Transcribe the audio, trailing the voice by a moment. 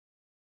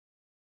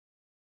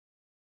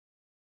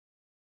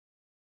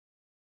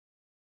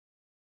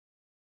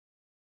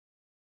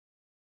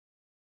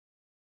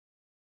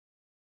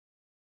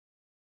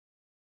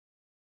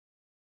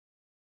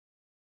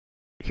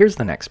here's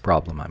the next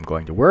problem I'm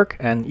going to work,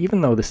 and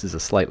even though this is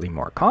a slightly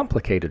more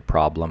complicated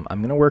problem,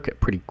 I'm going to work it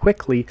pretty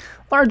quickly,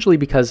 largely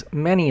because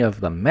many of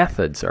the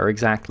methods are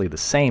exactly the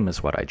same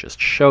as what I just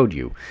showed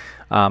you.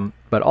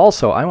 But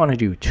also, I want to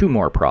do two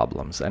more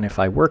problems, and if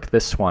I work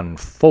this one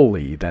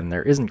fully, then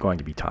there isn't going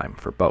to be time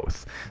for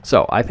both.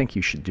 So I think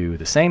you should do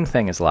the same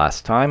thing as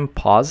last time.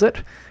 Pause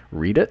it,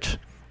 read it,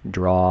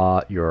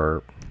 draw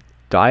your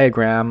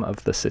diagram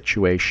of the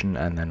situation,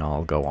 and then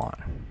I'll go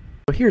on.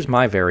 So here's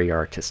my very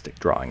artistic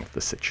drawing of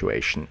the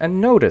situation, and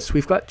notice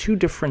we've got two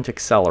different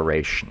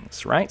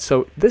accelerations, right?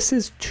 So this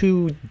is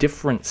two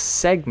different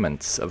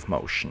segments of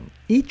motion.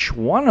 Each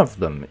one of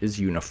them is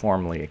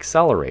uniformly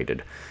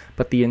accelerated,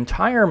 but the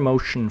entire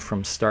motion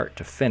from start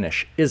to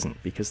finish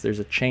isn't, because there's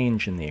a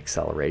change in the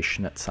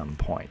acceleration at some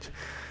point.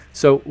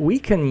 So we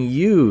can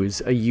use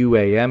a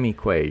UAM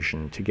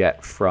equation to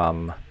get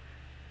from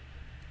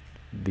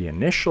the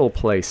initial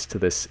place to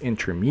this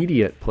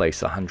intermediate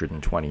place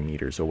 120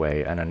 meters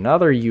away, and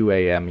another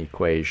UAM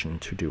equation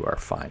to do our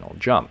final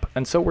jump.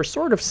 And so we're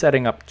sort of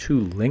setting up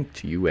two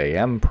linked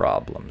UAM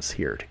problems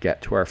here to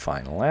get to our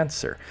final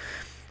answer.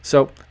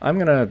 So I'm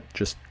going to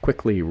just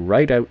quickly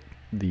write out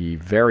the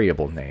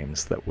variable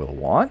names that we'll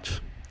want,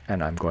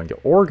 and I'm going to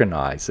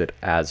organize it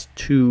as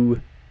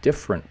two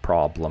different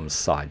problems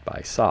side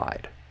by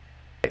side.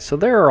 Okay, so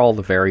there are all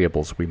the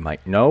variables we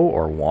might know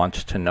or want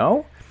to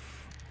know.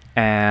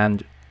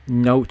 And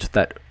note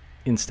that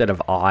instead of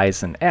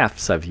i's and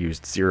f's, I've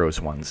used zeros,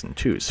 ones, and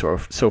twos.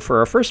 So for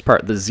our first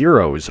part, the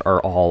zeros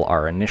are all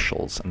our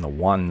initials, and the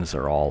ones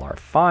are all our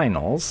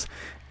finals.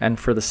 And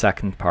for the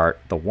second part,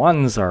 the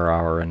ones are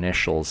our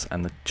initials,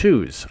 and the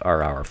twos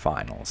are our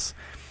finals.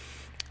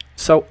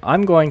 So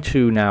I'm going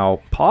to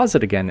now pause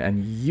it again,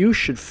 and you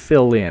should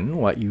fill in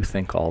what you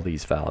think all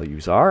these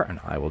values are, and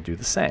I will do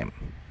the same.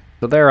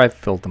 So there I've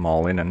filled them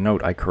all in, and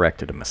note I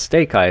corrected a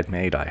mistake I had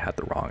made. I had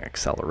the wrong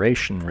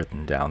acceleration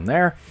written down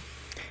there.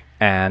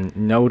 And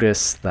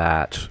notice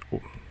that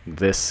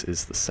this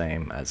is the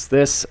same as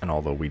this, and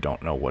although we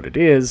don't know what it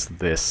is,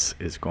 this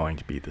is going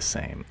to be the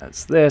same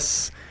as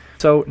this.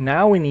 So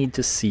now we need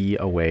to see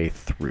a way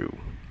through.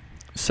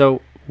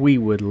 So we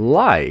would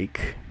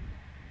like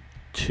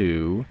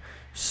to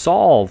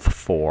solve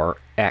for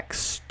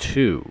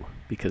x2,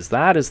 because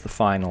that is the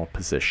final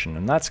position,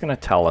 and that's going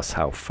to tell us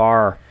how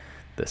far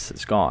this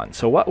has gone.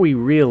 So what we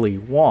really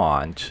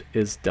want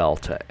is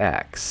delta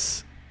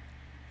x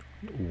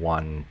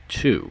 1,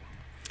 2.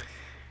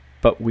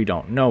 But we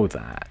don't know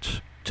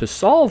that. To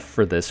solve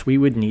for this, we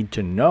would need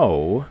to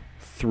know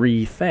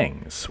three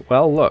things.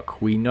 Well,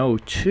 look, we know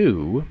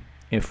 2.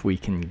 If we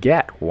can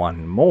get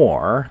one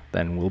more,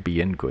 then we'll be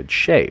in good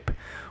shape.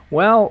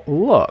 Well,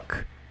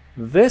 look,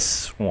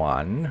 this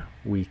one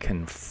we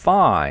can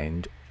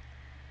find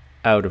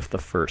out of the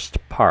first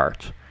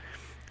part.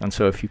 And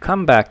so if you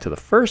come back to the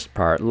first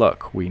part,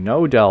 look, we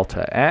know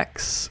delta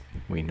x,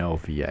 we know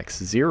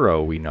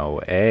vx0, we know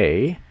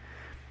a,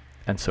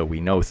 and so we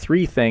know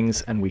three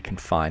things, and we can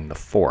find the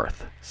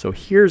fourth. So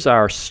here's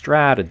our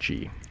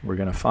strategy. We're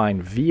going to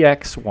find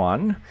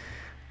vx1,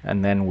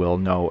 and then we'll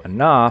know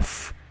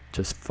enough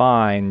to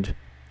find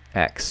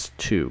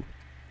x2.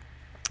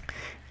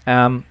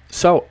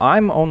 So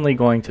I'm only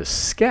going to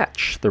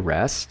sketch the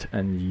rest,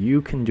 and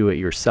you can do it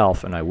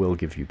yourself, and I will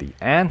give you the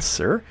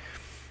answer.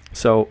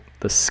 So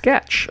the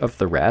sketch of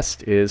the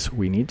rest is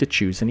we need to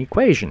choose an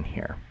equation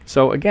here.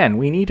 So again,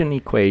 we need an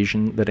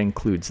equation that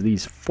includes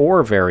these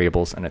four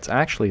variables, and it's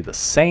actually the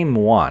same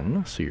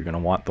one. So you're going to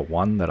want the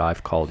one that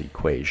I've called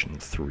equation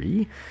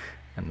 3,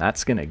 and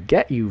that's going to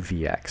get you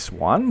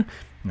vx1,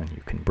 and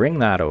you can bring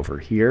that over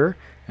here.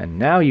 And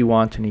now you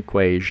want an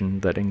equation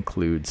that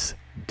includes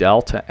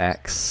delta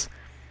x,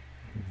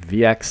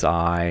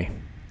 vxi,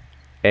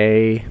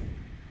 a,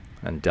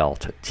 and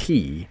delta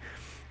t.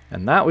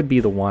 And that would be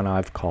the one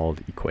I've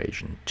called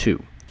equation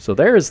 2. So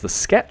there is the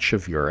sketch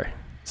of your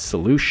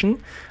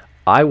solution.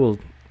 I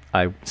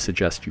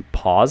suggest you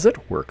pause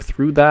it, work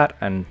through that,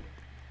 and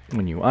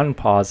when you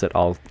unpause it,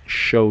 I'll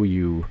show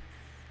you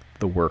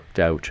the worked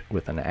out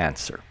with an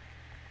answer.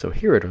 So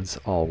here it is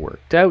all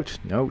worked out.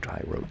 Note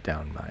I wrote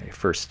down my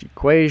first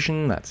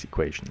equation, that's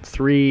equation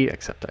 3,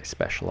 except I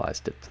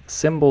specialized it to the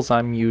symbols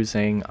I'm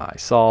using. I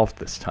solved,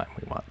 this time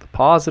we want the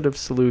positive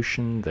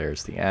solution.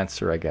 There's the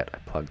answer I get. I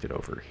plugged it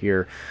over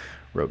here.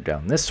 Wrote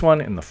down this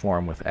one in the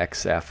form with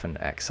xf and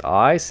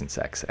xi, since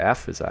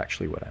xf is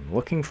actually what I'm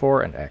looking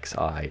for, and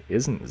xi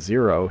isn't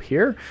 0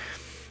 here.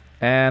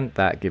 And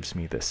that gives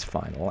me this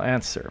final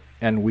answer.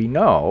 And we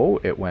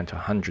know it went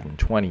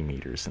 120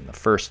 meters in the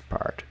first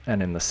part.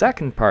 And in the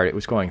second part, it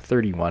was going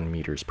 31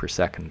 meters per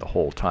second the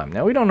whole time.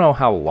 Now, we don't know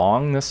how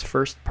long this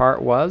first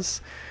part was,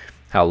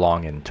 how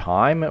long in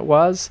time it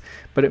was,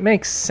 but it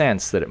makes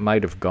sense that it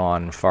might have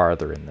gone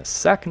farther in the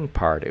second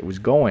part. It was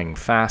going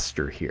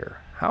faster here.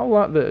 How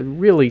long,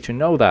 really, to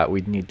know that,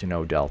 we'd need to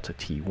know delta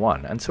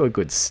t1. And so a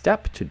good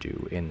step to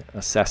do in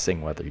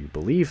assessing whether you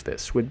believe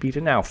this would be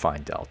to now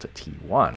find delta t1.